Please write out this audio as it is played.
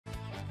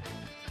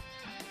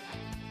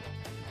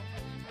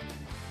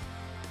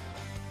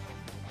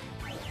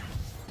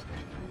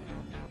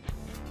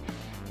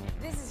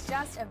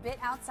Just a Bit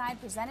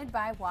Outside, presented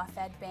by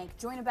WaFd Bank.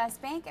 Join a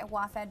best bank at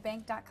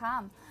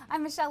wafdbank.com.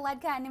 I'm Michelle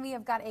Ludtka, and we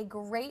have got a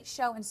great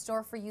show in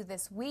store for you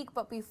this week.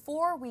 But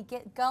before we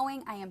get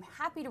going, I am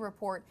happy to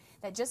report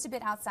that Just a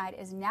Bit Outside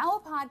is now a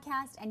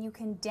podcast, and you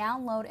can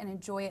download and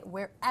enjoy it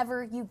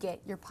wherever you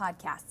get your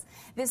podcasts.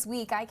 This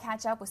week, I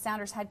catch up with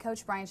Sounders head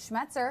coach Brian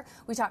Schmetzer.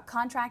 We talk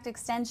contract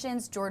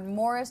extensions, Jordan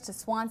Morris to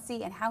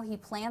Swansea, and how he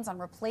plans on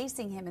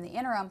replacing him in the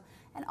interim,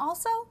 and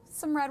also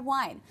some red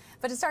wine.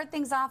 But to start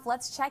things off,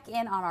 let's check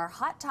in on our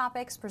hot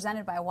topics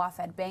presented by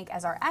WaFd Bank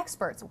as our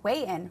experts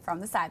weigh in from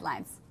the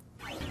sidelines.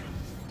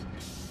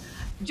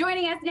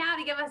 Joining us now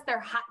to give us their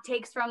hot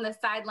takes from the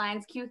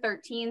sidelines,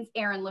 Q13's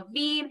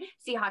Levine,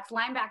 Seahawks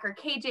linebacker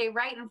KJ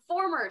Wright, and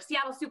former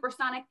Seattle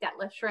Supersonic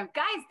Detlef Schrempf.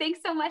 Guys,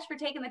 thanks so much for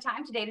taking the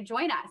time today to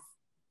join us.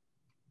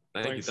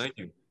 Thank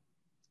you.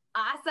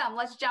 Awesome.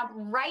 Let's jump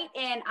right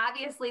in.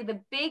 Obviously, the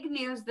big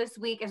news this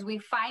week is we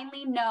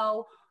finally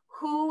know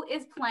who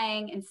is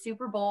playing in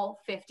Super Bowl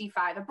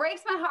 55. It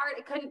breaks my heart.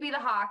 It couldn't be the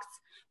Hawks,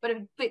 but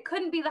if it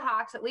couldn't be the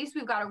Hawks, at least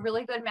we've got a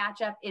really good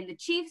matchup in the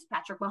Chiefs,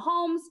 Patrick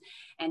Mahomes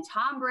and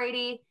Tom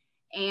Brady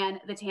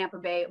and the Tampa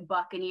Bay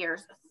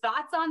Buccaneers.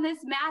 Thoughts on this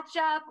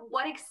matchup?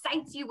 What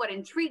excites you? What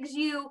intrigues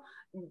you?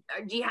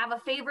 Do you have a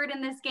favorite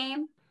in this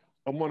game?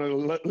 I'm going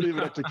to leave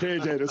it up to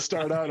KJ to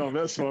start out on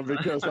this one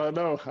because I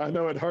know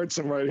it hurts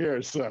him right here.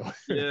 So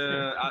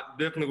yeah, I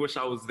definitely wish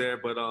I was there.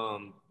 But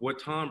what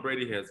Tom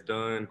Brady has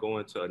done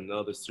going to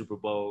another Super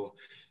Bowl,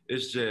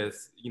 it's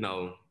just,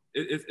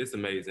 it's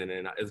amazing.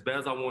 And as bad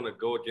as I want to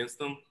go against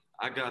them,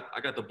 I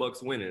got the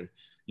Bucs winning.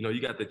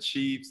 You got the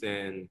Chiefs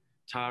and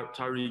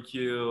Tyreek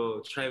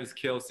Hill, Travis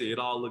Kelce. It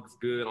all looks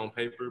good on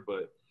paper,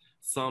 but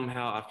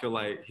somehow I feel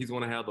like he's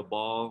going to have the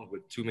ball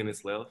with 2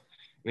 minutes left.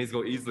 And he's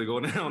going to easily go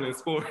down and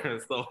score. And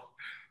so,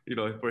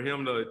 for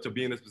him to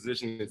be in this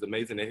position is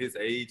amazing at his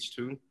age,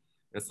 too.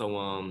 And so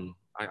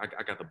I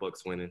got the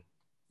Bucs winning.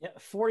 Yeah,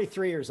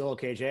 43 years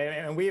old, KJ,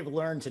 and we have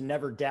learned to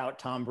never doubt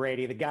Tom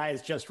Brady. The guy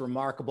is just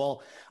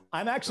remarkable.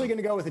 I'm actually going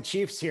to go with the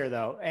Chiefs here,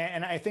 though.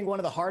 And I think one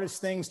of the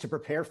hardest things to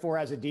prepare for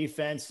as a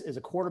defense is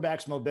a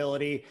quarterback's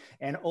mobility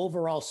and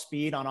overall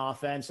speed on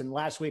offense. And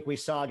last week we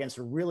saw against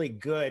a really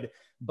good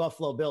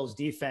Buffalo Bills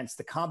defense,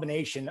 the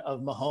combination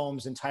of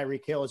Mahomes and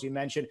Tyreek Hill, as you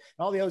mentioned,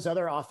 and all those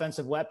other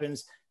offensive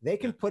weapons, they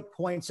can put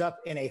points up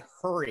in a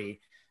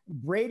hurry.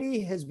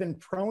 Brady has been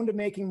prone to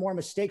making more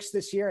mistakes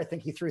this year. I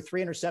think he threw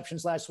 3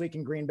 interceptions last week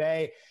in Green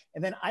Bay.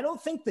 And then I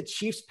don't think the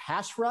Chiefs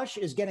pass rush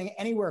is getting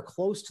anywhere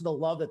close to the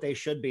love that they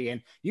should be.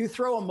 And you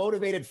throw a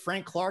motivated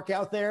Frank Clark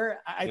out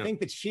there, I think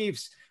the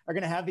Chiefs are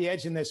going to have the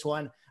edge in this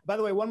one. By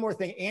the way, one more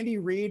thing, Andy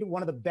Reid,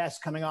 one of the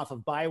best coming off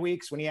of bye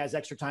weeks when he has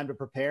extra time to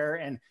prepare.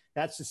 And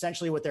that's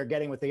essentially what they're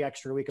getting with the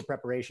extra week of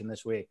preparation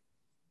this week.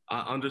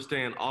 I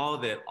understand all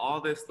that.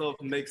 All that stuff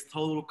makes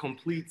total,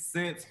 complete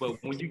sense. But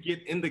when you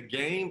get in the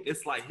game,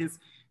 it's like his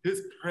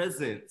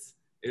presence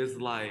is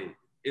like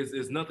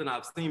is nothing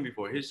I've seen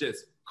before. His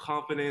just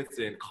confidence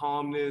and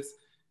calmness,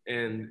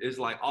 and it's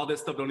like all that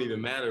stuff don't even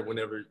matter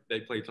whenever they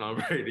play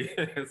Tom Brady.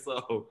 And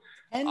so,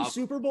 10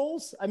 Super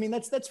Bowls? I mean,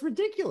 that's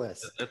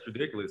ridiculous. That's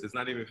ridiculous. It's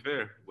not even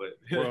fair, but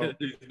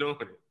he's doing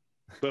it.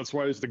 That's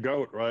why he's the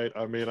GOAT, right?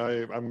 I mean,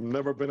 I've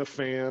never been a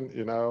fan,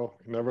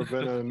 never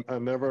been I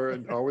never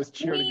always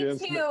cheered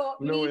against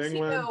New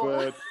England,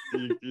 but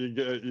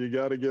you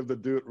got to give the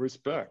dude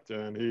respect,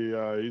 and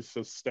his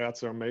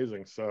stats are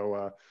amazing.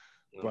 So,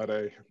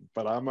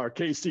 but I'm a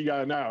KC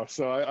guy now,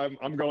 so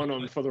I'm going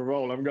on for the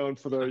role. I'm going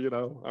for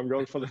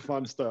the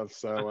fun stuff.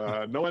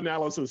 So no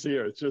analysis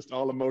here. It's just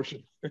all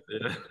emotion.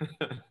 Yeah.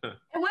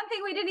 And one thing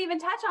we didn't even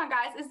touch on,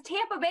 guys, is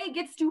Tampa Bay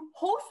gets to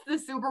host the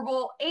Super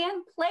Bowl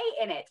and play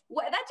in it.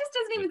 That just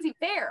doesn't even seem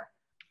fair.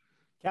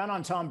 Count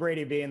on Tom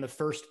Brady being the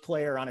first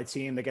player on a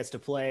team that gets to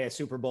play a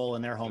Super Bowl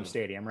in their home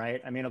stadium,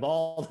 right? I mean, of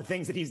all the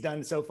things that he's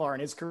done so far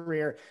in his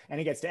career, and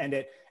he gets to end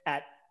it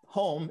at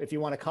home, if you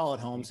want to call it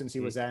home, since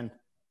he was in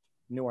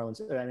New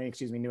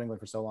England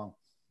for so long.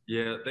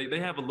 Yeah, they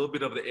have a little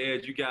bit of the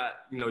edge. You got,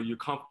 you're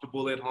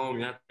comfortable at home.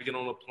 You have to get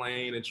on a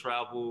plane and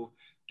travel,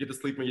 get to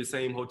sleep in your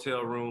same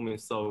hotel room. And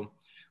so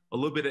a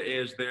little bit of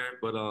edge there,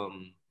 but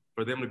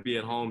for them to be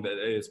at home, that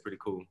is pretty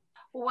cool.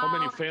 Wow. How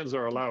many fans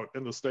are allowed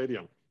in the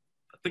stadium?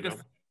 I think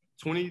it's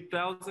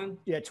 20,000.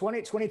 Yeah,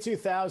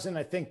 22,000.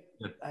 I think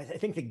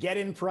the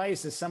get-in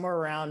price is somewhere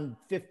around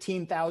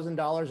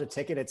 $15,000 a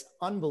ticket. It's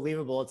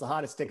unbelievable. It's the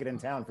hottest ticket in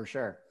town for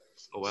sure.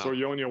 Oh, wow. So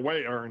you're on your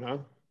way, Ern, huh?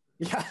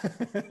 Yeah.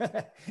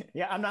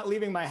 Yeah, I'm not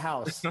leaving my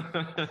house.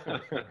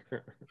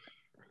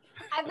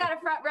 I've got a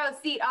front row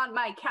seat on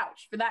my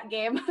couch for that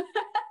game.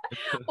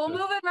 Well,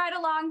 moving right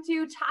along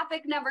to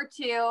topic number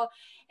 2,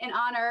 in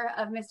honor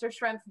of Mr.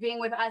 Schrempf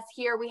being with us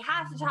here, we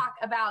have to talk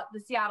about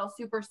the Seattle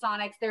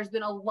Supersonics. There's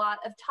been a lot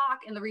of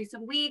talk in the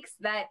recent weeks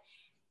that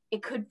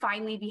it could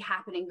finally be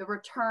happening, the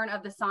return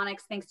of the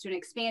Sonics thanks to an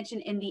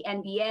expansion in the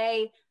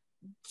NBA.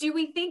 Do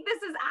we think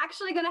this is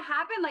actually going to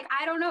happen?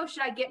 I don't know.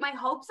 Should I get my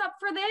hopes up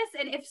for this?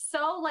 And if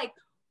so,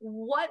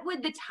 what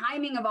would the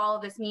timing of all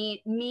of this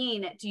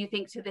mean, do you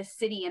think, to this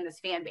city and this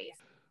fan base?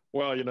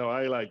 Well,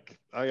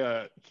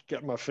 I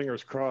get my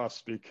fingers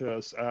crossed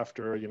because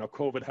after,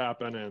 COVID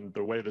happened and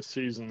the way the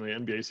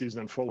NBA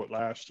season unfolded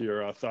last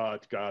year, I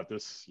thought, God,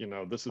 this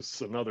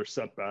is another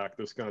setback.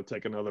 This is going to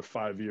take another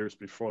 5 years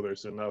before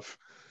there's enough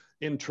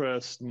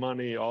interest,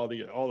 money, all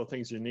the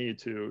things you need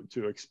to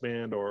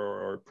expand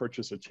or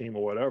purchase a team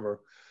or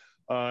whatever.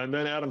 And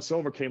then Adam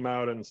Silver came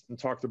out and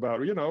talked about,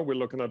 we're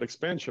looking at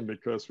expansion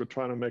because we're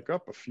trying to make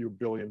up a few $1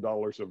 billion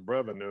of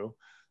revenue.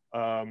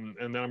 And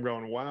then I'm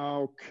going,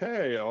 wow,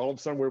 okay. All of a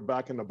sudden we're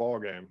back in the ball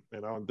game,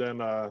 and then,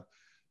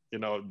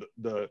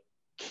 the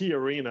key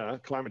arena,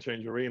 climate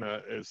change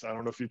arena is, I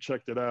don't know if you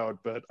checked it out,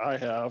 but I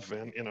have.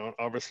 And,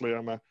 obviously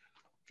if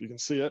you can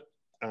see it,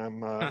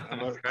 I'm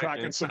a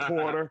Kraken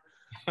supporter.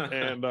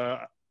 And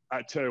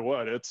I tell you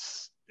what,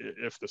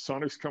 if the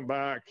Sonics come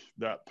back,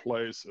 that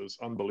place is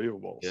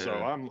unbelievable. Yeah. So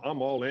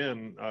I'm all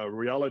in.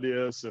 Reality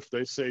is, if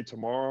they say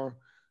tomorrow,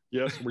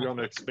 yes, we're going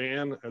to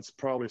expand, it's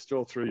probably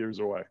still 3 years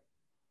away.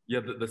 Yeah,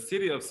 the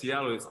city of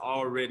Seattle is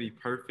already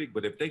perfect,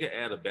 but if they could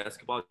add a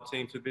basketball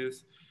team to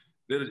this,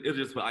 it'll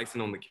just be icing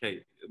on the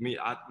cake. Me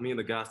and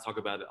the guys talk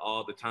about it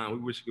all the time. We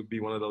wish it could be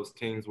one of those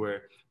teams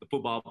where the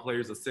football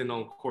players are sitting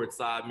on court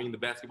side, meeting the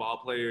basketball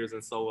players,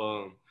 and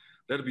so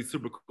that'd be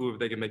super cool if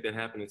they can make that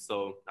happen. And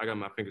so I got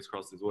my fingers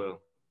crossed as well.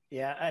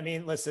 Yeah, I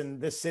mean,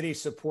 listen, this city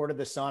supported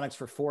the Sonics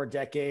for 4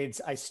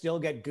 decades. I still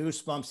get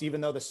goosebumps,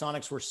 even though the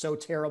Sonics were so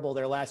terrible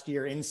their last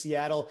year in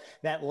Seattle.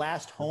 That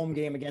last home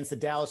game against the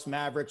Dallas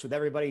Mavericks with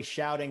everybody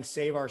shouting,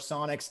 "Save our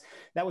Sonics."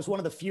 That was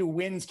one of the few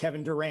wins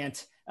Kevin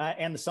Durant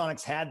and the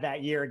Sonics had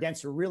that year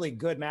against a really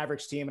good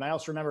Mavericks team. And I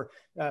also remember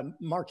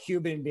Mark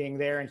Cuban being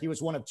there, and he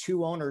was one of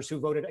 2 owners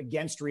who voted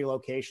against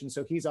relocation.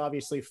 So he's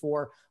obviously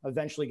for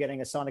eventually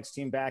getting a Sonics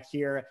team back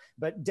here.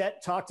 But Det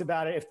talked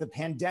about it. If the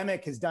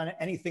pandemic has done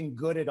anything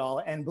good at all,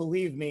 and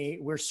believe me,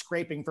 we're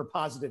scraping for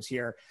positives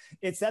here,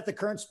 it's that the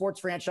current sports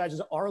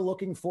franchises are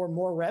looking for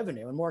more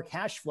revenue and more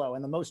cash flow.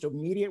 And the most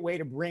immediate way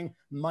to bring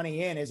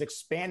money in is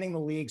expanding the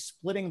league,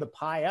 splitting the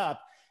pie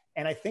up.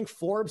 And I think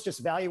Forbes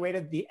just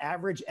valuated the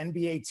average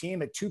NBA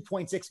team at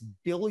 $2.6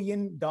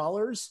 billion.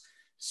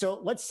 So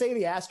let's say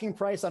the asking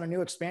price on a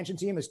new expansion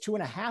team is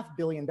 $2.5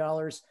 billion.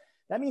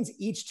 That means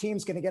each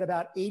team's going to get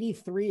about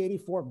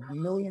 $84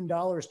 million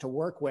to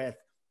work with.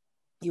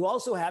 You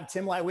also have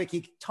Tim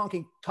Leiweke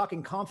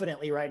talking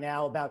confidently right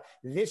now about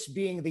this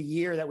being the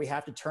year that we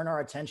have to turn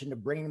our attention to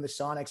bringing the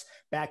Sonics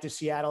back to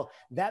Seattle.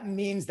 That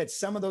means that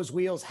some of those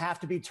wheels have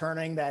to be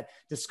turning, that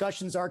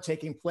discussions are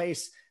taking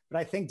place. But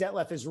I think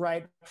Detlef is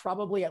right,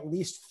 probably at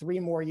least 3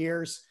 more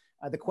years.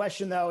 The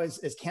question, though,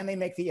 is can they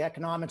make the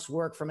economics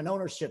work from an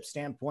ownership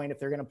standpoint if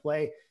they're going to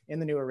play in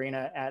the new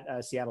arena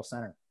at Seattle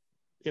Center?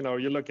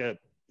 You look at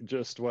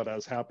just what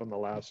has happened the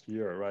last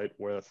year, right,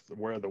 with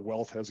where the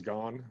wealth has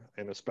gone,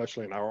 and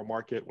especially in our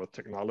market with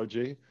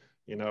technology.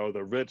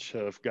 The rich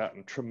have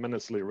gotten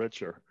tremendously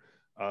richer.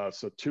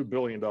 So $2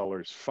 billion,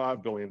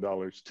 $5 billion,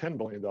 $10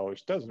 billion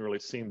doesn't really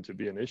seem to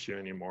be an issue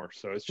anymore.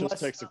 So it just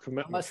takes a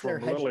commitment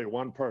from literally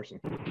one person.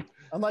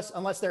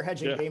 Unless they're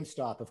hedging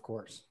GameStop, of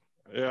course.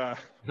 Yeah,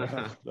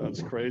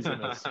 that's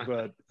craziness.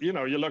 But,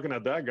 you're looking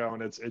at that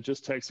going, it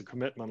just takes a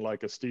commitment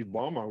like a Steve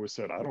Ballmer who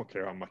said, I don't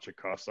care how much it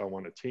costs, I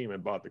want a team,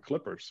 and bought the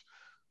Clippers.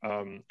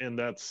 And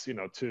that's,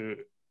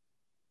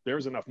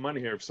 there's enough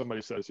money here if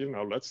somebody says,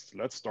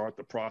 let's start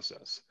the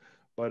process.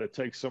 But it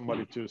takes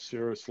somebody to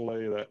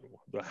seriously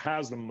that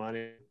has the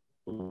money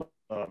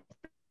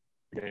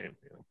game,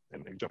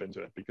 and they jump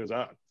into it, because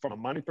from a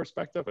money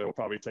perspective, it will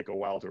probably take a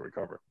while to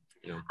recover.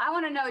 I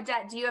want to know,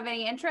 Det, do you have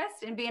any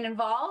interest in being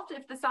involved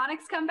if the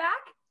Sonics come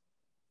back?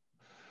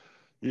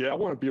 Yeah, I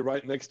want to be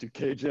right next to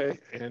KJ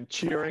and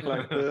cheering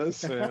like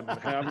this and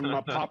having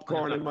my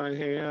popcorn in my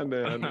hand.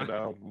 And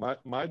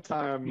my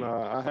time,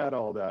 I had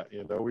all that.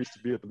 We used to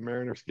be at the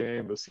Mariners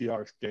game, the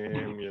Seahawks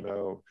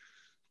game,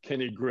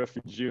 Kenny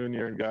Griffey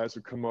Jr. and guys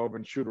would come over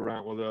and shoot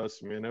around with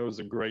us. I mean, it was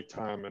a great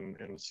time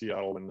in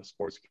Seattle in the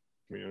sports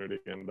community,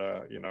 and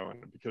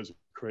and because it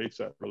creates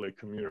that really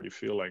community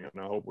feeling,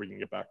 and I hope we can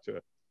get back to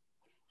it.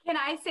 Can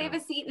I save a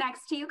seat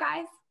next to you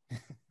guys?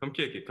 Come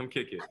kick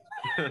it.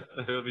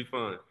 It'll be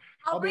fun.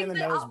 I'll be in the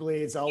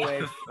nosebleeds. I'll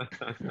wave.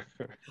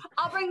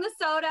 I'll bring the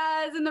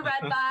sodas and the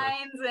red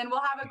vines, and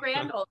we'll have a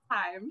grand old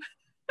time.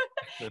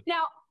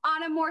 Now,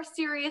 on a more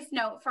serious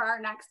note for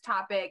our next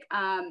topic,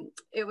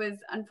 it was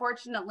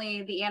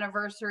unfortunately the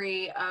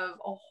anniversary of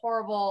a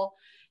horrible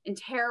and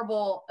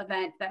terrible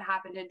event that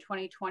happened in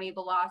 2020,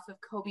 the loss of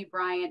Kobe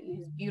Bryant and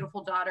his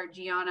beautiful daughter,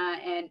 Gianna,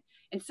 and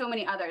so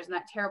many others, and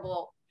that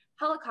terrible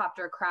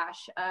helicopter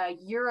crash a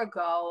year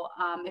ago.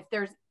 If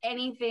there's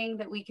anything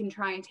that we can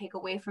try and take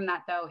away from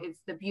that, though,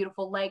 it's the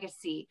beautiful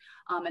legacy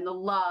and the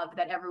love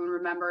that everyone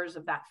remembers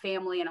of that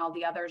family and all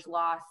the others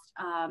lost.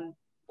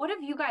 What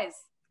have you guys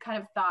kind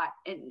of thought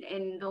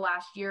in the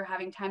last year,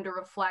 having time to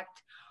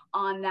reflect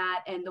on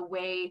that and the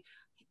way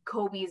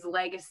Kobe's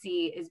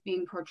legacy is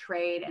being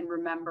portrayed and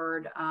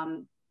remembered?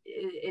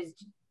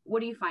 What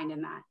do you find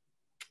in that?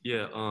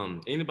 Yeah,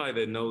 anybody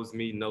that knows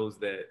me knows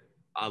that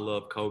I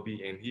love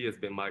Kobe, and he has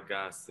been my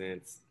guy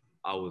since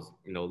I was,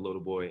 a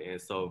little boy.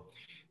 And so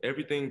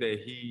everything that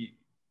he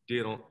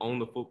did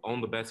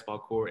on the basketball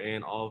court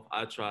and off,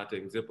 I tried to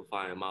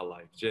exemplify in my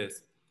life.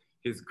 Just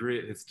his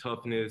grit, his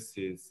toughness,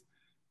 his,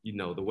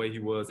 the way he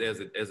was as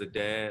a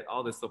dad,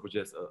 all this stuff was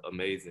just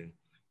amazing.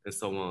 And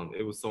so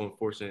it was so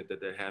unfortunate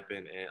that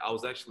happened. And I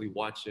was actually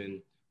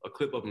watching a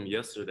clip of him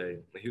yesterday,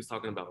 and he was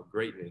talking about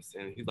greatness.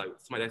 And he's like,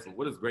 somebody asked him,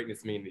 what does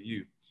greatness mean to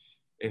you?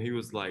 And he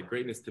was like,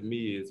 greatness to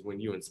me is when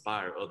you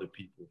inspire other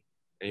people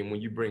and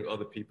when you bring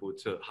other people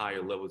to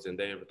higher levels than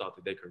they ever thought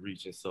that they could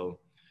reach. And so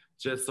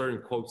just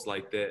certain quotes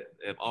like that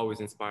have always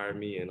inspired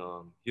me, and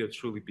he'll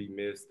truly be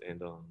missed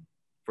and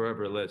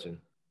forever a legend.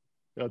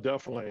 Yeah,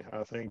 definitely.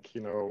 I think,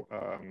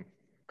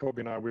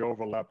 Kobe and I, we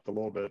overlapped a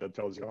little bit. It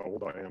tells you how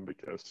old I am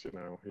because,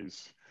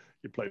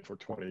 he played for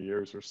 20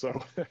 years or so.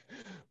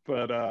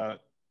 But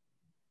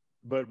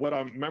what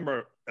I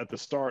remember at the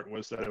start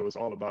was that it was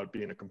all about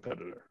being a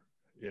competitor.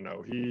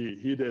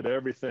 He did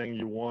everything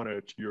you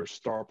wanted your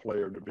star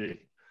player to be,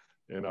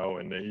 and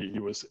he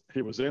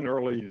was in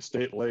early, he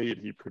stayed late,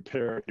 he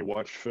prepared, he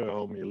watched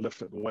film, he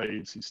lifted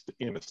weights, he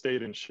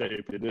stayed in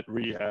shape, he did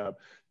rehab,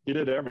 he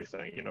did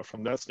everything.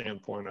 From that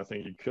standpoint, I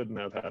think he couldn't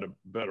have had a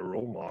better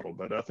role model.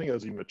 But I think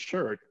as he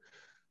matured,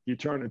 he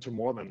turned into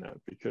more than that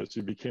because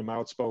he became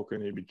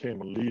outspoken, he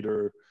became a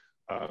leader.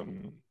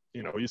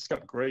 He's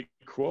got great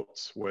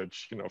quotes,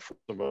 which, for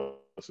some of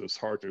us is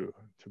hard to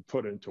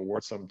put into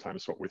words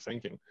sometimes what we're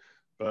thinking.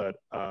 But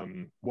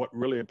what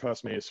really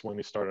impressed me is when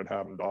he started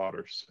having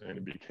daughters and he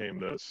became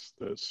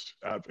this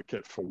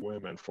advocate for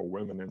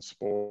women in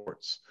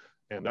sports.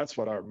 And that's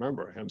what I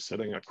remember, him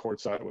sitting at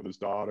courtside with his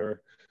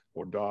daughter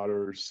or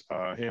daughters,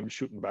 him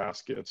shooting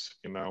baskets,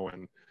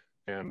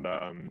 and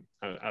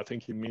I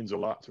think he means a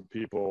lot to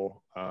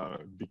people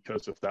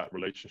because of that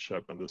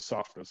relationship and the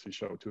softness he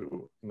showed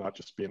to not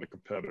just being a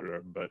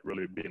competitor, but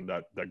really being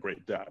that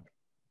great dad.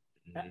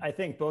 I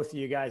think both of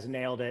you guys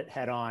nailed it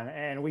head on.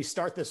 And we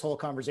start this whole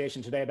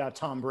conversation today about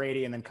Tom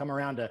Brady and then come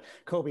around to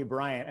Kobe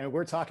Bryant. And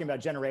we're talking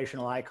about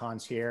generational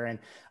icons here. And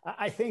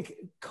I think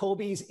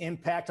Kobe's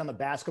impact on the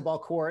basketball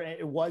court,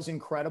 it was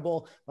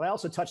incredible. But I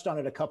also touched on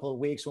it a couple of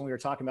weeks when we were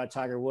talking about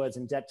Tiger Woods,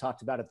 and Det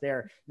talked about it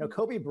there.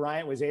 Kobe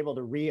Bryant was able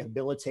to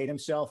rehabilitate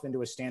himself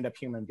into a stand-up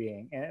human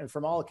being. And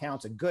from all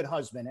accounts, a good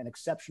husband, an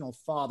exceptional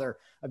father,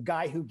 a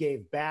guy who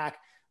gave back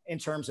in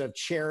terms of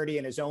charity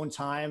in his own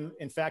time.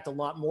 In fact, a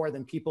lot more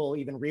than people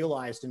even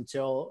realized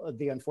until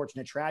the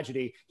unfortunate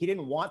tragedy. He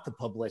didn't want the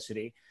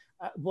publicity.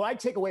 What I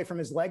take away from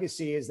his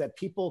legacy is that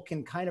people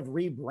can kind of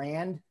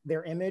rebrand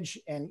their image.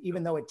 And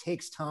even though it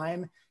takes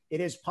time,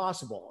 it is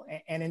possible.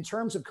 And in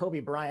terms of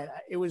Kobe Bryant,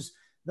 it was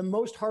the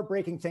most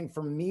heartbreaking thing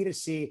for me to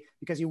see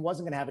because he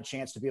wasn't going to have a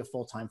chance to be a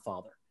full-time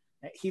father.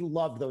 He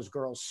loved those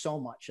girls so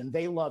much and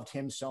they loved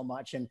him so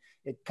much. And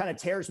it kind of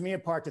tears me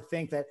apart to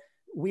think that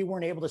we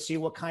weren't able to see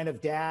what kind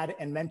of dad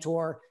and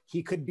mentor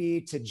he could be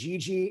to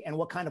Gigi and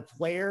what kind of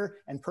player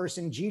and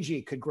person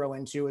Gigi could grow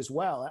into as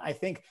well. I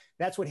think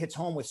that's what hits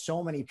home with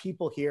so many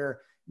people here.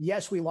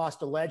 Yes, we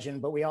lost a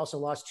legend, but we also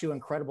lost two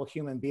incredible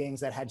human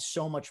beings that had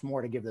so much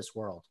more to give this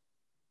world.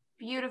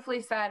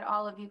 Beautifully said,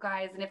 all of you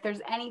guys. And if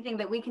there's anything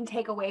that we can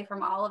take away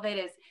from all of it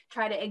is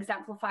try to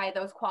exemplify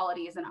those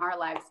qualities in our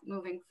lives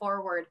moving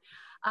forward.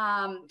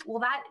 Well,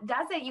 that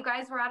does it. You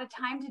guys, we're out of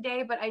time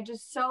today, but I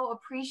just so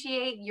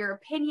appreciate your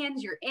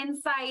opinions, your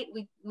insight.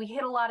 We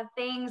hit a lot of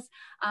things.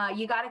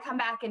 You got to come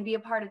back and be a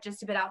part of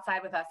Just a Bit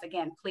Outside with us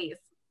again, please.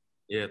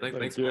 Yeah,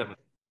 thanks for having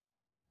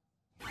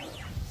me.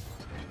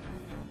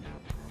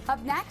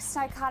 Up next,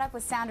 I caught up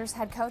with Sounders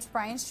head coach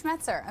Brian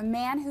Schmetzer, a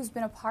man who's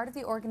been a part of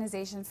the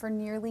organization for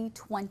nearly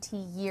 20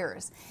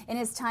 years. In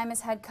his time as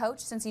head coach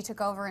since he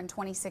took over in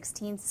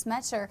 2016,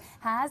 Schmetzer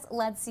has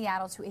led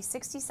Seattle to a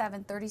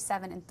 67,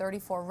 37, and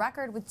 34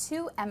 record with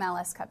 2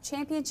 MLS Cup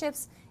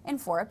championships in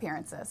 4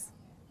 appearances.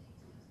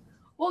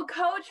 Well,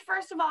 Coach,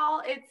 first of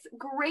all, it's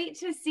great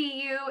to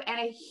see you and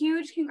a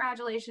huge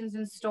congratulations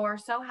in store.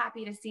 So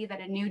happy to see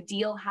that a new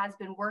deal has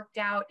been worked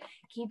out,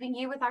 keeping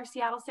you with our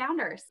Seattle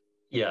Sounders.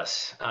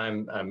 Yes,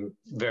 I'm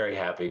very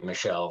happy,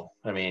 Michelle.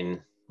 I mean,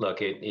 look,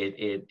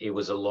 it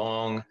was a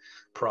long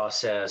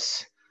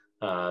process.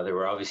 There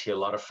were obviously a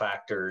lot of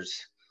factors,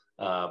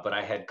 but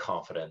I had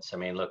confidence. I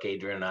mean, look,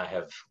 Adrian and I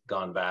have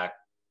gone back,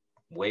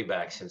 way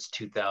back since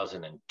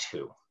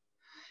 2002.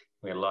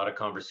 We had a lot of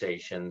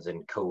conversations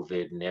and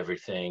COVID and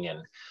everything,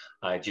 and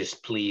I'm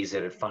just pleased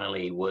that it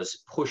finally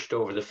was pushed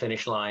over the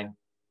finish line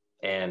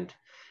and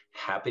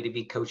happy to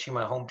be coaching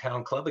my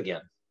hometown club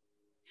again.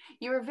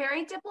 You were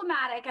very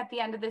diplomatic at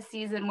the end of the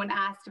season when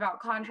asked about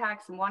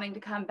contracts and wanting to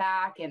come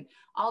back and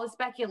all the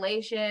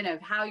speculation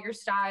of how your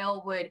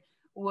style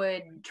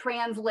would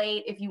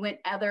translate if you went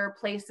other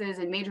places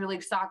in Major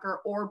League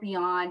Soccer or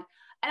beyond.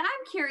 And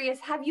I'm curious,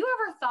 have you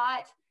ever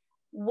thought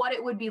what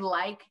it would be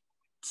like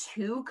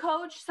to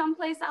coach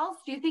someplace else?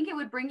 Do you think it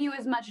would bring you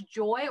as much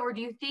joy, or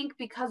do you think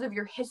because of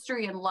your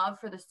history and love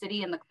for the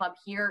city and the club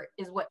here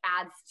is what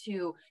adds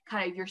to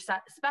kind of your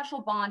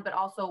special bond, but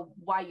also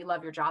why you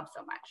love your job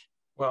so much?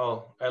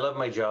 Well, I love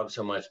my job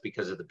so much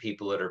because of the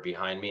people that are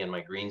behind me and my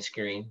green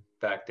screen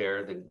back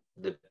there,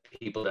 the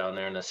people down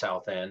there in the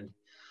south end.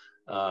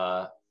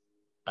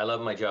 I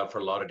love my job for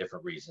a lot of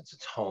different reasons.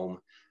 It's home.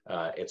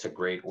 It's a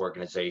great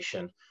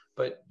organization.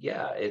 But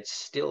yeah, it's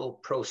still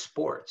pro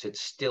sports. It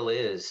still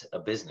is a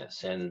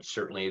business. And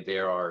certainly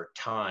there are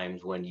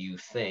times when you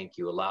think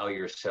you allow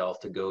yourself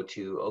to go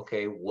to,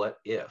 okay, what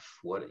if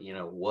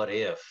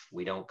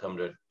we don't come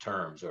to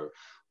terms, or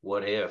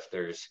what if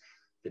there's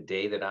the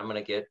day that I'm going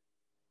to get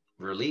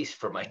released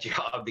from my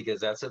job, because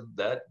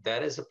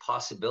that is a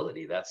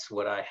possibility. That's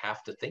what I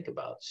have to think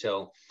about.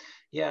 So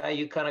yeah,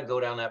 you kind of go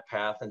down that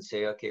path and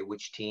say, okay,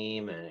 which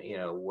team, and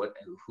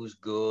who's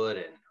good,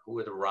 and who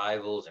are the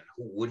rivals, and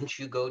who wouldn't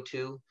you go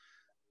to,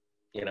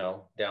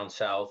 down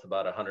south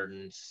about 100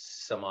 and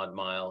some odd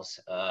miles.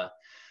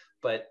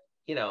 But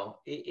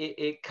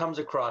it comes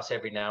across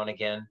every now and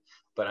again,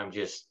 but I'm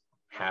just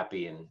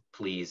happy and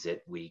pleased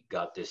that we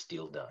got this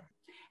deal done.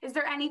 Is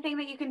there anything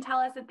that you can tell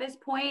us at this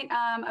point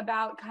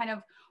about kind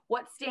of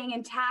what's staying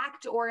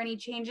intact, or any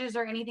changes,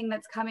 or anything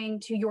that's coming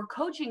to your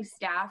coaching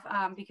staff?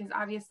 Because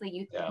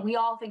obviously we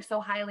all think so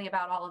highly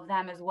about all of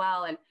them as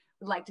well, and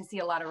would like to see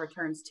a lot of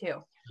returns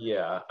too.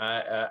 Yeah,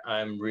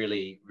 I'm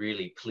really,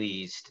 really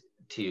pleased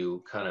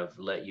to kind of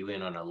let you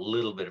in on a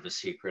little bit of a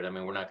secret. I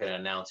mean, we're not going to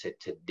announce it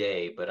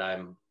today, but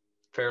I'm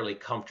fairly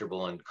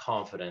comfortable and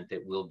confident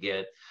that we'll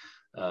get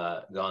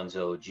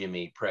Gonzo,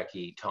 Jimmy,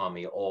 Preki,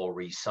 Tommy all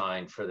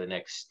re-signed for the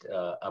next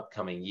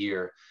upcoming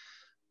year.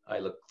 I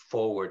look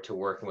forward to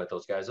working with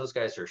those guys. Those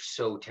guys are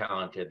so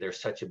talented. They're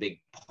such a big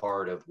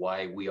part of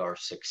why we are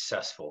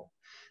successful.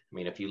 I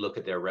mean, if you look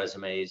at their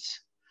resumes,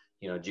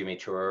 Jimmy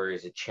Torrey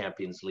is a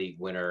Champions League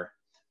winner.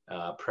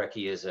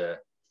 Preki is a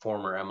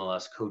former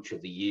MLS Coach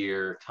of the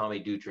Year.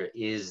 Tommy Dutra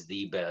is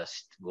the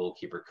best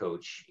goalkeeper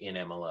coach in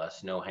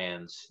MLS. No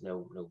hands,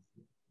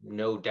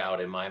 no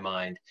doubt in my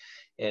mind.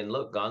 And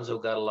look,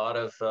 Gonzo got a lot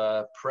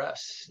of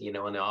press, in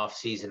the off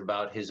season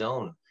about his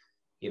own,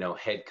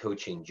 head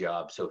coaching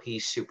job. So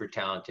he's super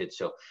talented.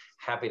 So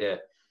happy to,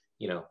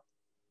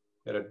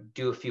 got to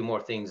do a few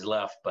more things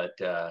left, but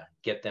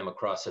get them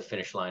across the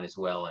finish line as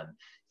well and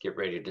get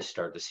ready to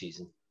start the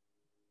season.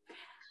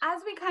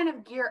 As we kind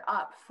of gear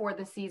up for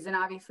the season,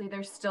 obviously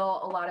there's still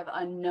a lot of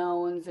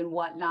unknowns and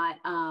whatnot,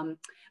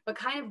 but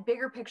kind of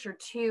bigger picture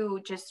too,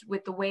 just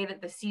with the way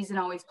that the season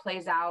always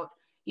plays out,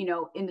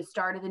 in the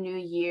start of the new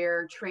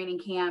year, training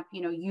camp,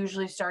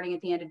 usually starting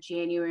at the end of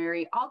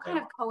January, all kind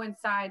of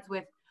coincides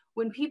with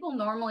when people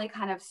normally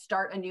kind of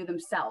start anew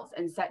themselves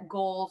and set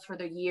goals for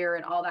the year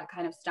and all that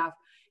kind of stuff.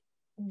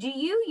 Do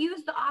you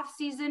use the off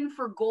season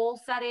for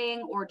goal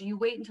setting, or do you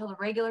wait until the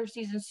regular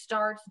season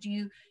starts? Do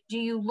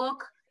you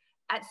look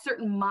at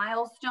certain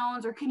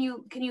milestones, or can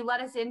you let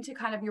us into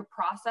kind of your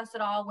process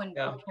at all when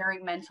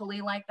preparing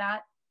mentally like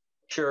that?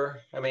 Sure.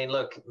 I mean,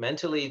 look,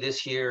 mentally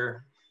this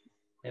year,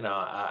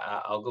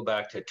 I'll go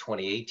back to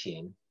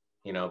 2018,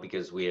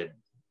 because we had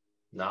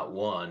not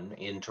won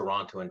in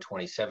Toronto in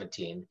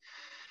 2017.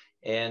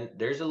 And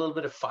there's a little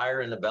bit of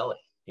fire in the belly.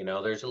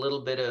 There's a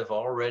little bit of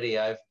already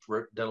I've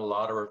done a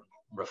lot of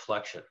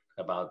reflection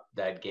about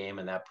that game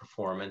and that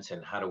performance,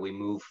 and how do we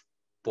move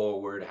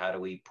forward? How do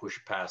we push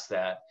past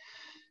that?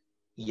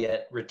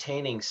 Yet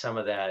retaining some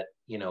of that,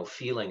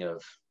 feeling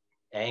of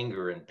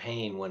anger and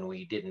pain when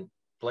we didn't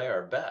play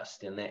our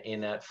best in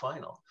that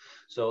final.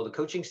 So the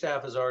coaching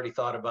staff has already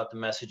thought about the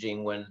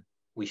messaging when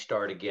we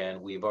start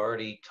again. We've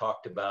already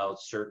talked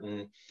about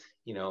certain,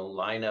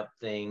 lineup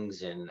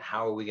things, and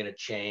how are we going to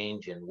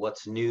change, and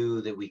what's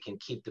new that we can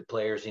keep the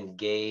players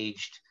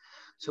engaged.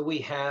 So we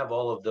have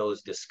all of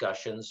those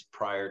discussions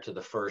prior to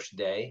the first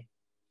day.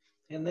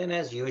 And then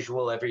as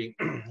usual, every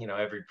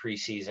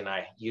preseason,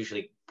 I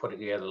usually put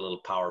together a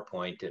little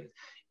PowerPoint and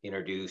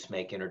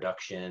make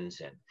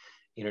introductions and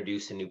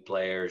introduce the new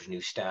players,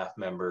 new staff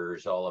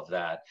members, all of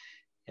that.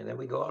 And then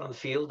we go out on the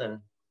field and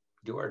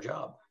do our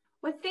job.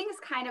 With things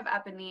kind of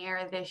up in the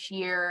air this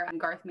year, and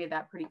Garth made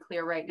that pretty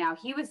clear right now,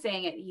 he was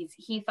saying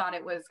he thought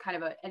it was kind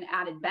of an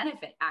added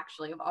benefit,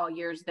 actually, of all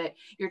years, that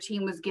your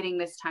team was getting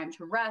this time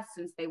to rest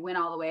since they went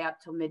all the way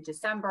up till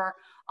mid-December,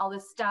 all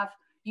this stuff.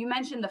 You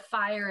mentioned the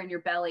fire in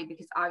your belly,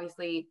 because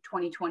obviously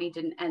 2020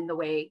 didn't end the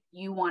way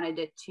you wanted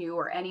it to,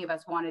 or any of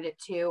us wanted it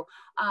to.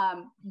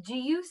 Do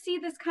you see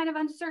this kind of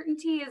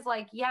uncertainty as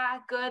like, yeah,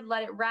 good,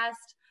 let it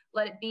rest,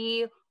 let it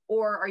be?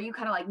 Or are you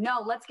kind of like,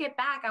 no, let's get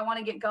back, I want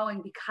to get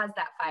going because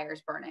that fire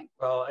is burning?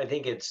 Well, I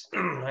think it's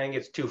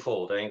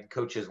twofold. I think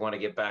coaches want to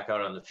get back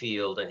out on the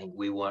field. I think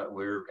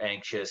we're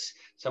anxious.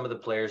 Some of the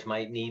players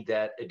might need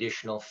that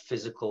additional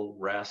physical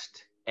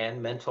rest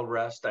and mental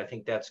rest. I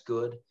think that's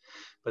good.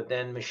 But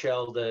then,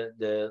 Michelle,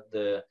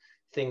 the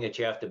thing that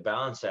you have to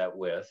balance that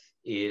with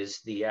is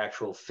the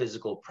actual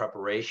physical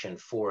preparation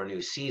for a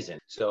new season.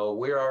 So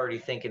we're already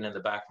thinking in the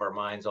back of our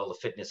minds, all the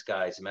fitness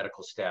guys,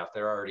 medical staff,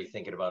 they're already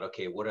thinking about,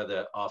 okay, what are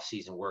the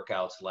off-season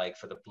workouts like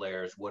for the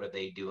players? What are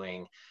they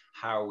doing?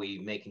 How are we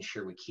making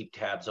sure we keep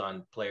tabs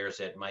on players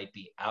that might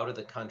be out of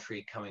the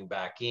country coming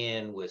back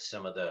in with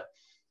some of the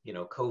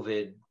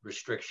COVID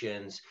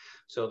restrictions.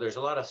 So there's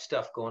a lot of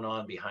stuff going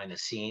on behind the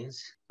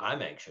scenes.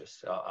 I'm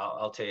anxious.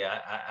 I'll tell you,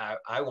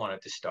 I want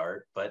it to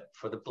start, but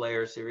for the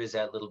players, there is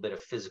that little bit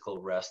of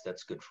physical rest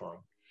that's good for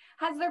them.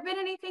 Has there been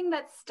anything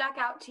that stuck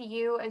out to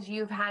you as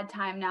you've had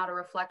time now to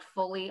reflect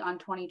fully on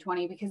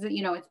 2020? Because,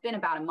 you know, it's been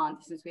about a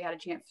month since we had a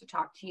chance to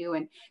talk to you,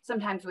 and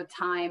sometimes with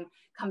time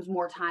comes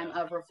more time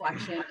of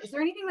reflection. Is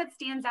there anything that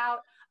stands out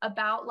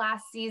about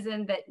last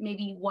season that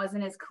maybe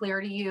wasn't as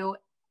clear to you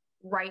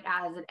right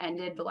as it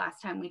ended the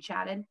last time we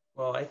chatted?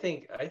 Well, I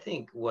think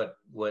what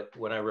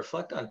when I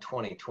reflect on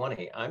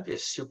 2020, I'm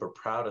just super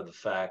proud of the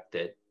fact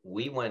that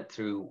we went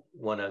through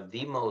one of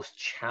the most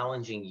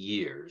challenging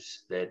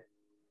years that,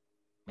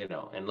 you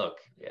know, and look,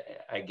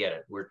 I get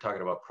it. We're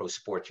talking about pro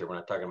sports here. We're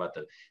not talking about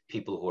the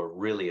people who are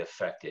really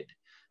affected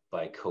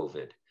by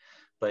COVID.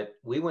 But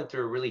we went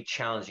through a really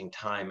challenging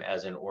time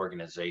as an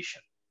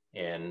organization,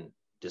 and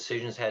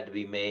decisions had to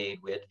be made.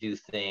 We had to do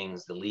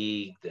things, the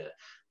league,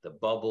 the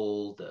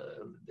bubble,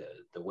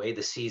 the way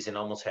the season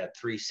almost had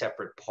 3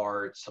 separate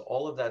parts,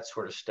 all of that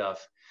sort of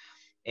stuff.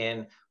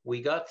 And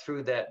we got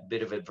through that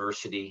bit of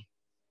adversity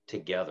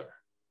together.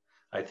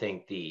 I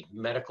think the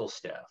medical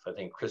staff, I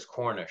think Chris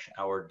Cornish,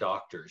 our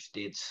doctors,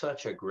 did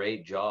such a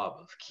great job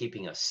of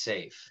keeping us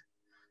safe.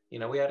 You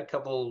know, we had a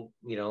couple,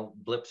 you know,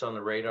 blips on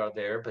the radar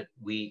there, but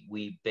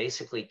we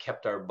basically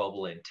kept our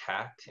bubble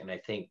intact. And I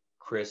think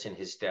Chris and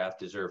his staff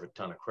deserve a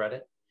ton of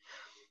credit.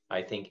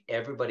 I think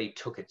everybody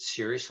took it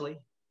seriously.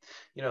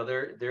 You know,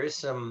 there is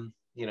some,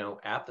 you know,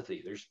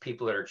 apathy. There's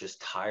people that are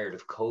just tired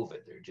of COVID.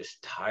 They're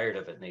just tired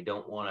of it, and they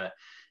don't want to,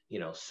 you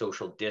know,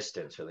 social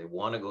distance, or they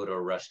want to go to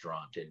a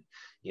restaurant. And,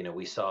 you know,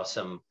 we saw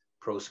some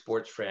pro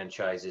sports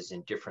franchises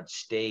in different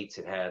states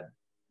that had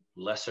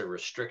lesser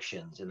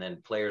restrictions, and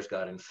then players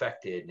got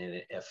infected, and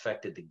it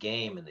affected the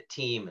game and the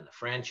team and the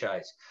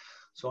franchise.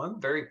 So I'm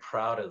very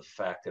proud of the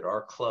fact that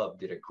our club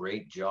did a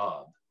great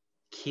job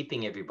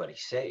keeping everybody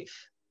safe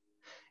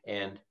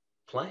and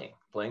playing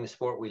the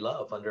sport we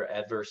love under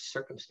adverse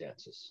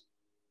circumstances.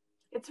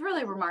 It's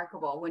really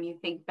remarkable when you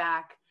think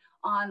back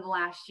on the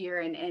last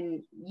year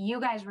and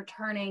you guys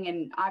returning,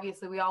 and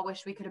obviously we all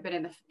wish we could have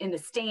been in the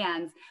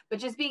stands, but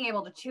just being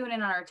able to tune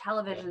in on our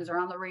televisions or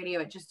on the radio,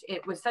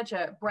 it was such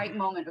a bright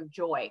moment of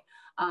joy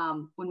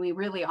when we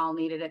really all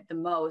needed it the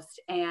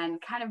most.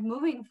 And kind of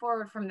moving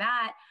forward from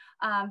that,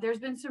 there's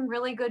been some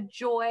really good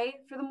joy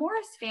for the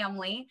Morris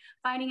family,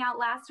 finding out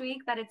last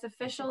week that it's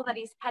official that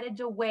he's headed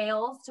to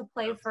Wales to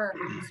play for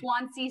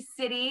Swansea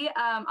City.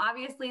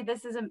 Obviously,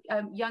 this is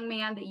a young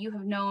man that you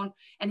have known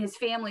and his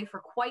family for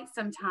quite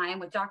some time,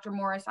 with Dr.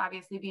 Morris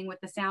obviously being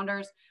with the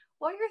Sounders.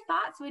 What are your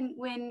thoughts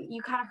when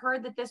you kind of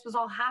heard that this was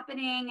all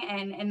happening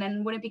and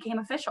then when it became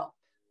official?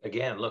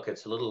 Again, look,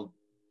 it's a little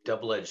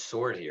double-edged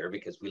sword here,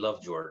 because we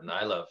love Jordan.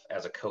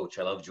 As a coach,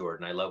 I love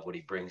Jordan. I love what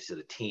he brings to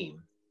the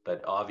team.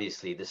 But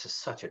obviously, this is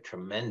such a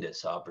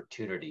tremendous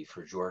opportunity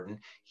for Jordan.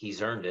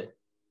 He's earned it.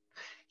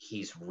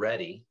 He's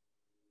ready.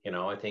 You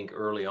know, I think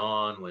early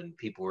on when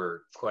people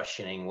were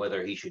questioning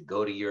whether he should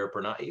go to Europe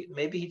or not,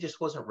 maybe he just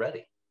wasn't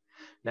ready.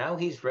 Now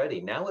he's ready.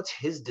 Now it's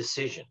his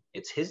decision.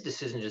 It's his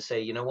decision to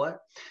say, you know what,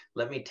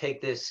 let me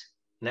take this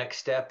next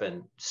step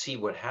and see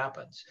what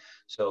happens.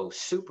 So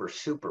super,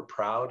 super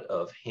proud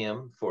of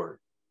him for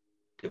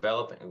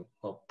developing.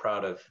 Well,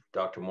 proud of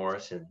Dr.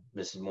 Morris and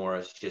Mrs.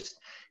 Morris. Just,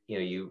 you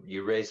know,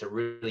 you raised a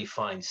really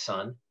fine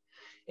son,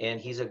 and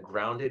he's a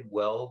grounded,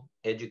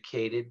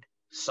 well-educated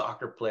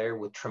soccer player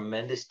with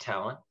tremendous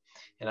talent.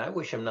 And I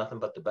wish him nothing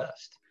but the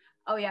best.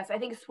 Oh, yes. I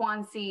think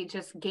Swansea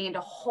just gained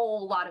a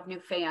whole lot of new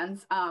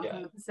fans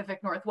from the Pacific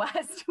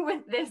Northwest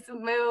with this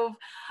move.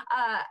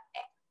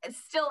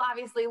 Still,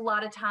 obviously, a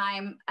lot of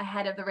time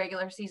ahead of the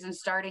regular season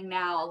starting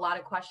now. A lot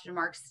of question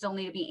marks still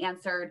need to be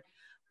answered.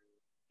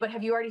 But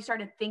have you already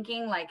started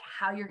thinking like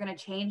how you're going to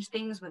change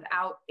things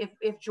without,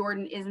 if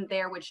Jordan isn't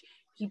there, which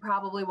he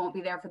probably won't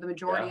be there for the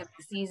majority of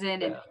the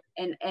season,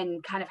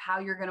 and kind of how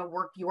you're going to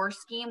work your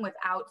scheme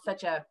without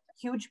such a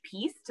huge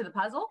piece to the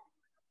puzzle?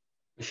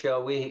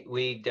 Michelle,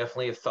 we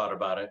definitely have thought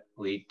about it.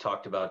 We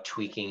talked about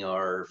tweaking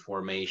our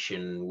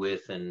formation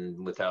with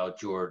and without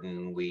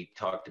Jordan. We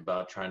talked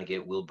about trying to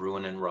get Will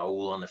Bruin and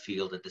Raul on the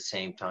field at the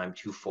same time,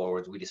 2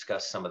 forwards. We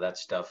discussed some of that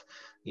stuff,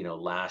 you know,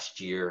 last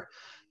year.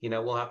 You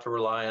know, we'll have to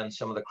rely on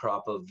some of the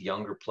crop of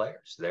younger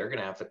players. They're going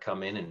to have to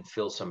come in and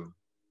fill some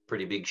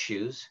pretty big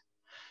shoes.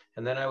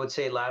 And then I would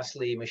say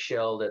lastly,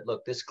 Michelle, that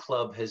look, this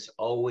club has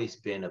always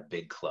been a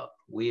big club.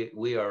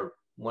 We are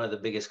one of the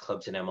biggest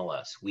clubs in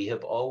MLS. We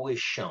have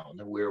always shown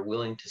that we're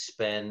willing to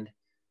spend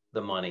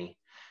the money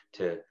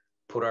to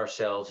put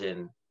ourselves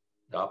in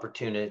the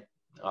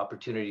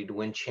opportunity to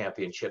win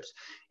championships.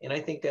 And I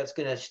think that's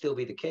going to still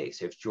be the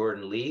case. If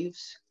Jordan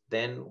leaves,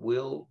 then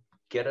we'll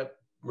get a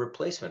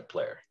replacement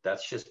player.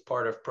 That's just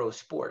part of pro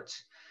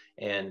sports.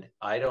 And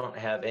I don't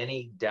have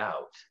any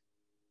doubt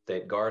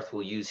that Garth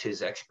will use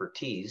his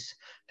expertise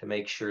to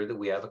make sure that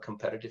we have a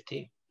competitive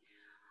team.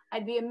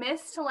 I'd be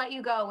amiss to let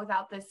you go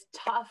without this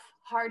tough,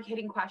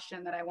 hard-hitting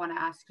question that I want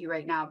to ask you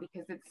right now,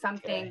 because it's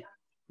something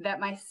that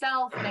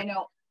myself and I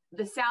know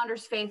the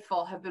Sounders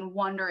faithful have been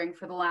wondering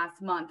for the last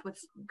month,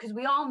 because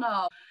we all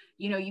know,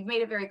 you know, you've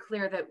made it very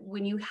clear that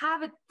when you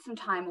have some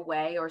time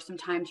away or some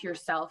time to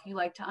yourself, you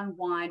like to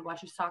unwind,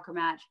 watch a soccer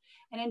match,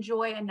 and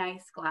enjoy a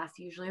nice glass,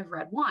 usually of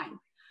red wine.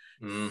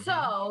 Mm-hmm.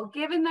 So,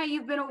 given that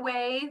you've been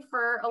away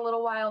for a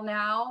little while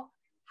now,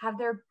 have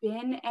there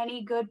been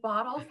any good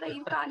bottles that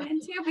you've gotten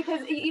into?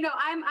 Because, you know,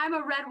 I'm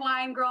a red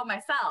wine girl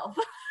myself.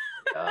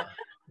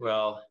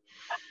 Well,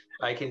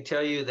 I can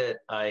tell you that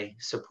I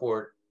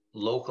support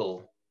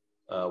local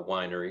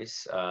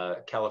wineries.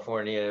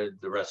 California,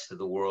 the rest of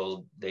the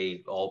world,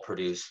 they all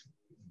produce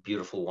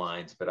beautiful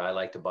wines, but I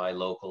like to buy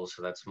local,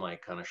 so that's my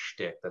kind of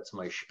shtick. That's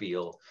my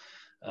spiel.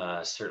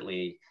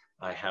 Certainly,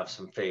 I have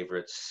some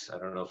favorites. I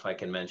don't know if I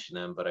can mention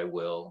them, but I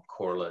will.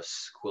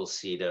 Corliss,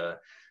 Quilceda,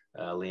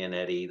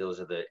 Leonetti,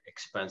 those are the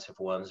expensive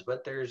ones,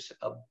 but there's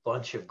a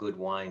bunch of good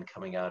wine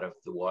coming out of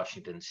the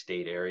Washington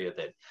State area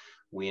that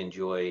we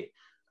enjoy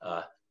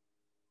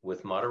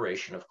with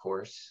moderation, of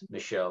course,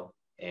 Michelle.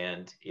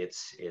 And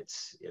it's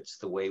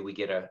the way we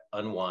get to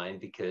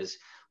unwind, because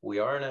we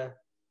are in a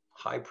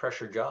high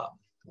pressure job.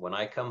 When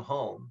I come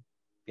home,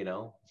 you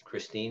know,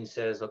 Christine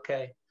says,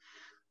 okay,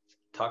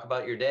 talk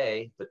about your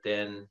day, but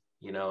then,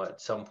 you know,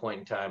 at some point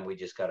in time, we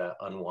just got to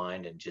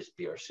unwind and just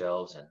be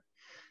ourselves. And,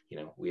 you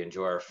know, we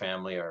enjoy our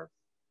family, our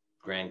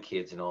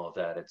grandkids and all of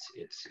that.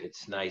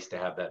 It's nice to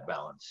have that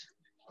balance.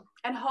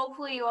 And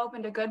hopefully you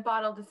opened a good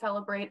bottle to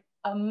celebrate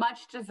a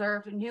much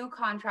deserved new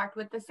contract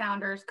with the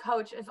Sounders.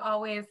 Coach, as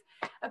always,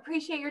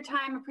 appreciate your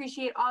time,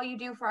 appreciate all you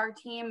do for our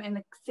team and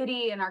the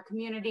city and our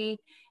community.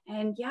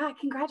 And yeah,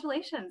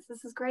 congratulations.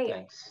 This is great.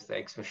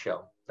 Thanks,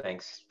 Michelle.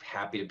 Thanks.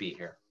 Happy to be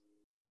here.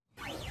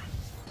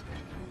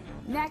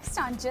 Next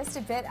on Just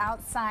a Bit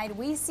Outside,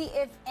 we see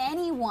if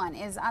anyone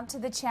is up to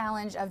the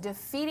challenge of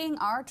defeating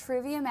our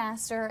trivia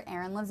master,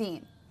 Aaron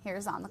Levine.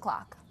 Here's On the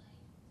Clock.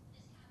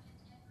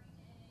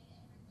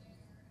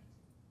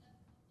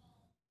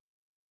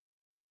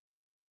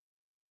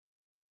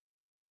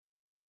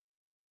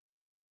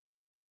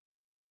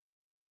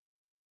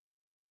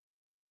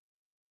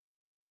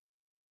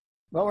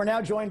 Well, we're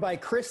now joined by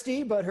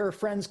Christy, but her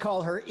friends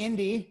call her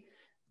Indy.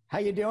 How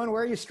you doing?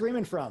 Where are you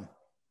streaming from?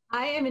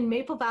 I am in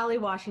Maple Valley,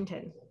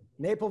 Washington.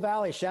 Maple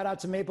Valley. Shout out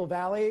to Maple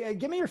Valley.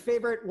 Give me your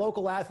favorite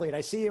local athlete.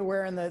 I see you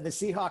wearing the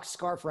Seahawks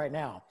scarf right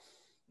now.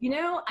 You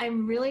know,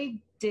 I'm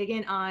really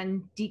digging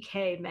on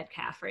DK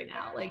Metcalf right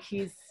now. Like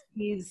he's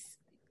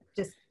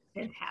just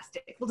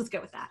fantastic. We'll just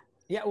go with that.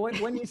 Yeah,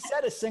 when you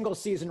set a single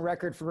season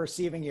record for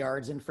receiving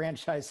yards in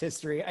franchise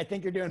history, I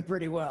think you're doing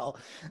pretty well.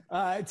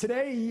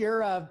 Today,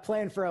 you're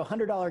playing for a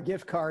 $100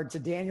 gift card to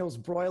Daniel's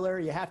Broiler.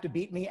 You have to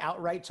beat me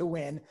outright to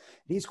win.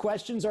 These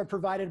questions are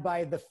provided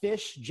by The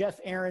Fish, Jeff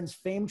Aaron's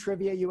Fame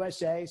Trivia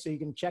USA, so you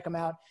can check them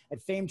out at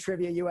Fame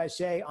Trivia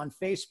USA on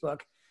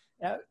Facebook.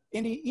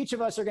 Indy, each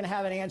of us are going to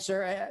have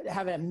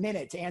have a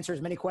minute to answer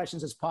as many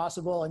questions as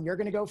possible, and you're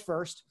going to go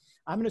first.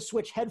 I'm going to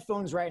switch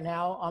headphones right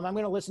now. I'm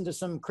going to listen to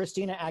some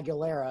Christina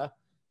Aguilera,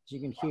 as you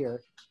can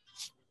hear.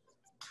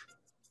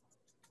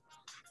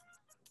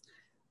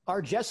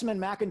 Our Jessamine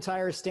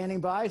McIntyre is standing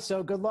by,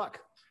 so good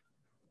luck.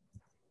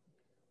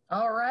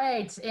 All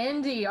right,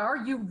 Indy, are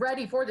you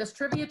ready for this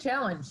trivia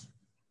challenge?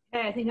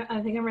 Hey, I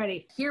think I'm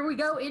ready. Here we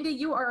go, Indy.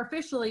 You are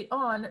officially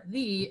on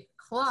the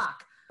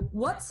clock.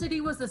 What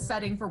city was the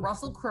setting for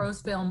Russell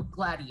Crowe's film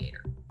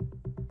Gladiator?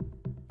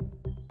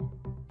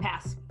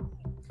 Pass.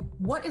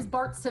 What is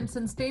Bart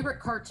Simpson's favorite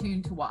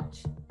cartoon to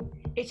watch?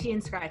 Itchy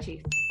and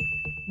Scratchy.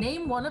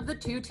 Name one of the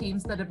two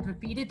teams that have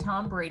defeated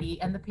Tom Brady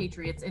and the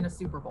Patriots in a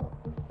Super Bowl.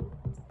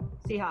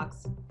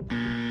 Seahawks.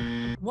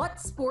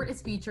 What sport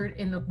is featured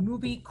in the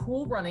movie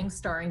Cool Runnings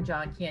starring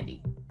John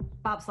Candy?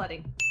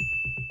 Bobsledding.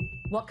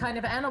 What kind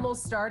of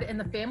animals starred in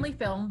the family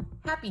film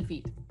Happy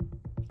Feet?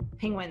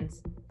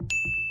 Penguins.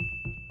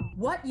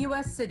 What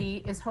U.S.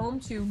 city is home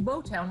to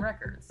Motown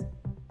Records?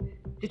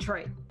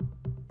 Detroit.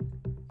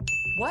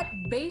 What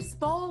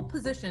baseball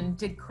position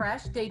did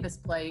Crash Davis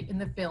play in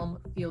the film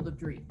Field of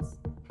Dreams?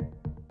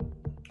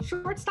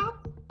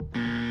 Shortstop.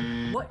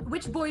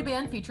 Which boy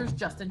band features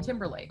Justin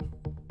Timberlake?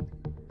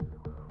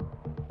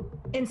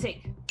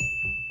 NSYNC.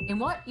 In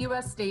what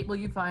U.S. state will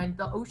you find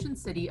the ocean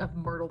city of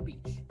Myrtle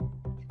Beach?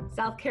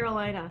 South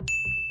Carolina.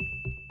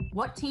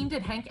 What team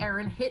did Hank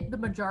Aaron hit the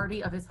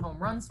majority of his home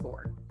runs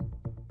for?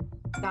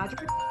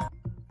 Dodgers.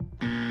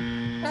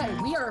 Hey,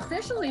 we are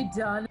officially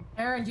done.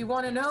 Aaron, do you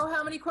want to know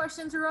how many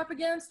questions you're up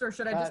against, or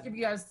should I just give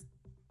you guys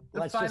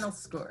the final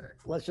score?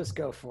 Let's just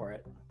go for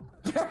it.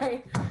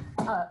 Okay.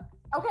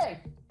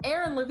 Okay,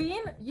 Aaron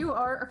Levine, you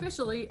are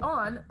officially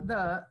on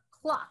the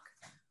clock.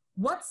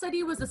 What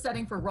city was the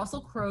setting for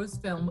Russell Crowe's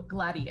film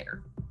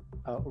Gladiator?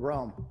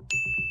 Rome.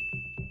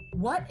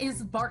 What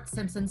is Bart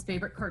Simpson's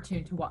favorite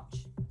cartoon to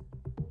watch?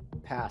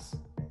 Pass.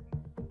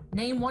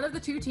 Name one of the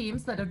two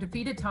teams that have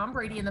defeated Tom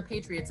Brady and the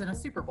Patriots in a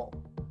Super Bowl.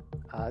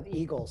 The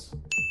Eagles.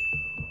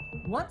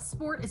 What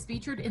sport is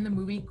featured in the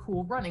movie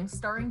Cool Runnings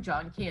starring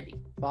John Candy?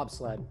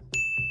 Bobsled.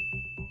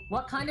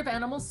 What kind of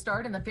animals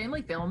starred in the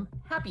family film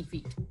Happy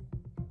Feet?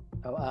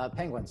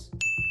 Penguins.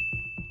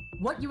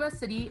 What U.S.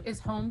 city is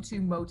home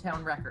to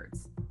Motown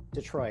Records?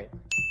 Detroit.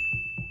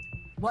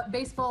 What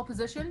baseball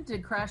position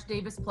did Crash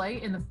Davis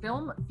play in the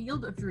film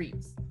Field of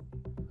Dreams?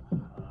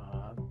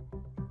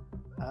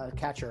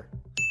 Catcher.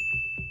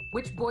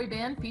 Which boy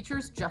band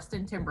features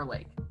Justin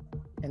Timberlake?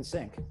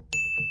 NSYNC.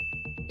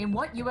 In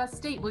what U.S.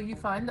 state will you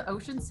find the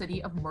ocean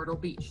city of Myrtle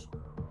Beach?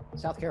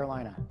 South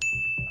Carolina.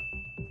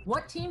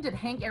 What team did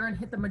Hank Aaron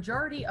hit the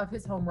majority of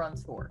his home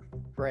runs for?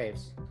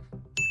 Braves.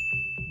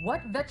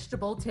 What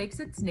vegetable takes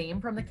its name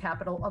from the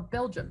capital of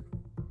Belgium?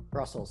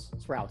 Brussels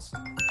sprouts.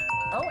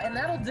 Oh, and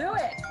that'll do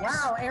it.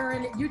 Wow,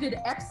 Aaron, you did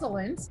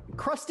excellent.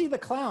 Krusty the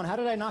Clown. How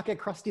did I not get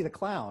Krusty the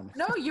Clown?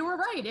 No, you were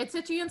right. It's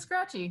Itchy and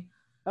Scratchy.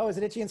 Oh, is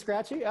it Itchy and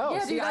Scratchy? Oh,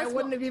 Yeah, see, dude, I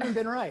wouldn't have even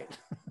been right.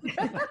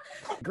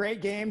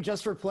 Great game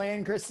just for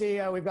playing, Christy.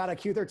 We've got a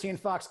Q13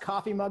 Fox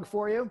coffee mug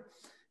for you.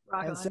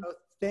 Rock and on. so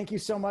thank you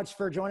so much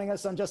for joining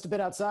us on Just a Bit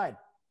Outside.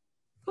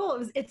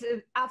 Cool. It's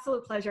an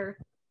absolute pleasure.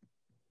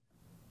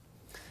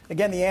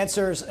 Again, the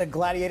answers,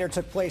 Gladiator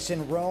took place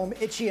in Rome.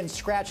 Itchy and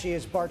Scratchy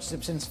is Bart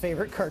Simpson's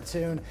favorite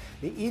cartoon.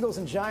 The Eagles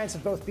and Giants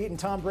have both beaten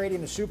Tom Brady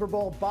in the Super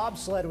Bowl.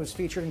 Bobsled was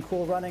featured in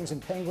Cool Runnings,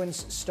 and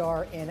Penguins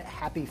star in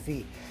Happy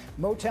Feet.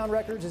 Motown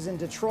Records is in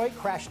Detroit.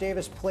 Crash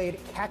Davis played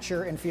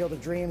catcher in Field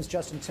of Dreams.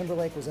 Justin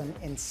Timberlake was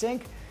in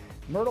Sync.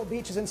 Myrtle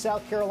Beach is in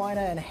South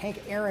Carolina, and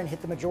Hank Aaron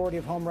hit the majority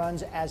of home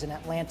runs as an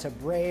Atlanta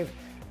Brave.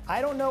 I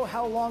don't know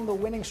how long the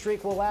winning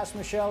streak will last,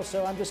 Michelle,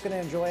 so I'm just going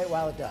to enjoy it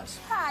while it does.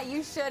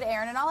 You should,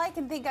 Aaron. And all I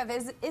can think of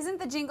isn't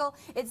the jingle,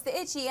 it's the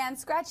Itchy and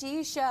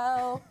Scratchy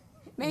show.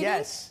 Maybe?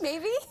 Yes.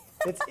 Maybe?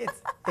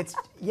 It's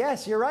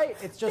yes, you're right.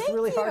 It's just Thank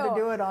really hard you. to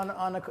do it on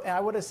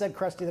I would have said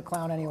Krusty the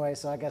Clown anyway,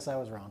 so I guess I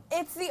was wrong.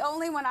 It's the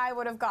only one I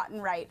would have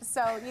gotten right.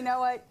 So, you know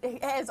what?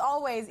 As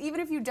always, even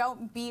if you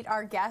don't beat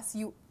our guests,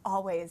 you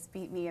always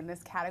beat me in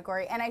this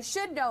category. And I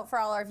should note for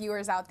all our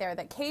viewers out there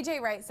that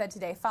KJ Wright said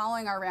today,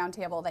 following our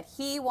roundtable, that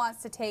he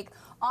wants to take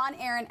on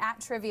Aaron at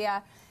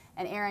trivia.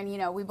 And Aaron, you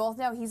know, we both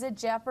know he's a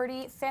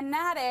Jeopardy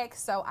fanatic,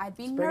 so I'd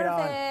be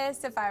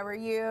nervous if I were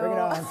you. Bring it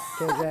on,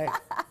 KJ.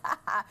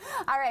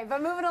 All right,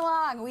 but moving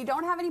along, we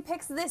don't have any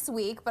picks this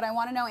week, but I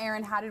want to know,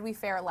 Aaron, how did we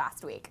fare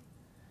last week?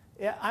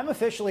 Yeah, I'm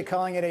officially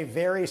calling it a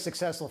very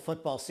successful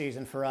football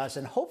season for us,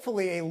 and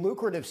hopefully a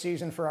lucrative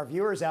season for our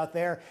viewers out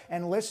there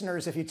and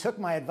listeners if you took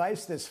my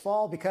advice this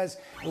fall, because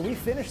we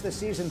finished the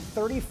season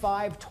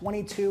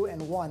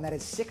 35-22-1. That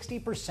is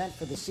 60%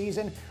 for the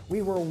season.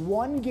 We were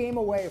one game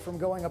away from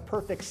going a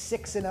perfect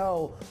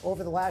 6-0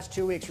 over the last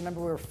 2 weeks.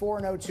 Remember, we were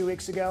 4-0 2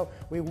 weeks ago.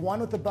 We won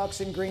with the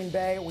Bucs in Green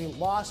Bay. We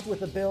lost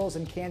with the Bills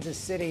in Kansas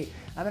City.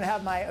 I'm going to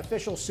have my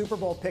official Super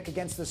Bowl pick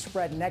against the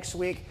spread next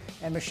week.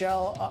 And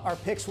Michelle, our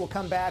picks will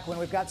come back when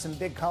we've got some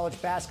big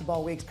college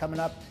basketball weeks coming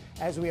up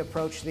as we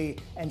approach the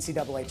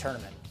NCAA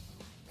tournament.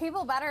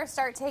 People better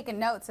start taking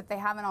notes if they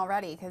haven't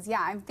already, because, yeah,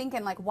 I'm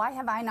thinking, like, why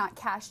have I not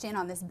cashed in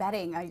on this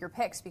betting your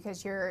picks?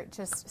 Because you're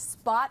just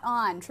spot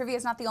on. Trivia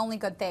is not the only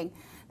good thing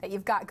that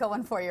you've got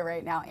going for you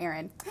right now,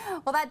 Aaron.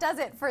 Well, that does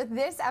it for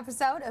this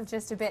episode of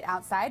Just a Bit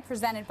Outside,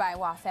 presented by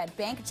WaFd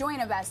Bank. Join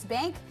a best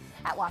bank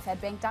at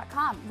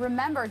wafedbank.com.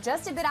 Remember,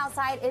 Just a Bit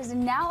Outside is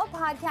now a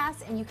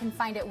podcast, and you can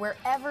find it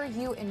wherever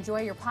you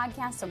enjoy your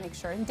podcast, so make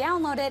sure and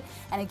download it.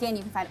 And again,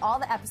 you can find all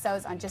the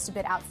episodes on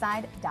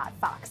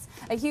justabitoutside.fox.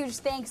 A huge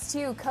thanks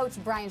to Coach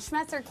Brian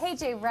Schmetzer,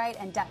 KJ Wright,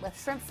 and Detlef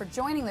Schrempf for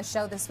joining the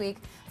show this week.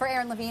 For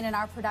Aaron Levine and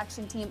our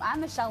production team, I'm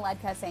Michelle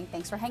Ludtka saying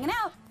thanks for hanging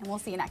out, and we'll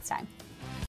see you next time.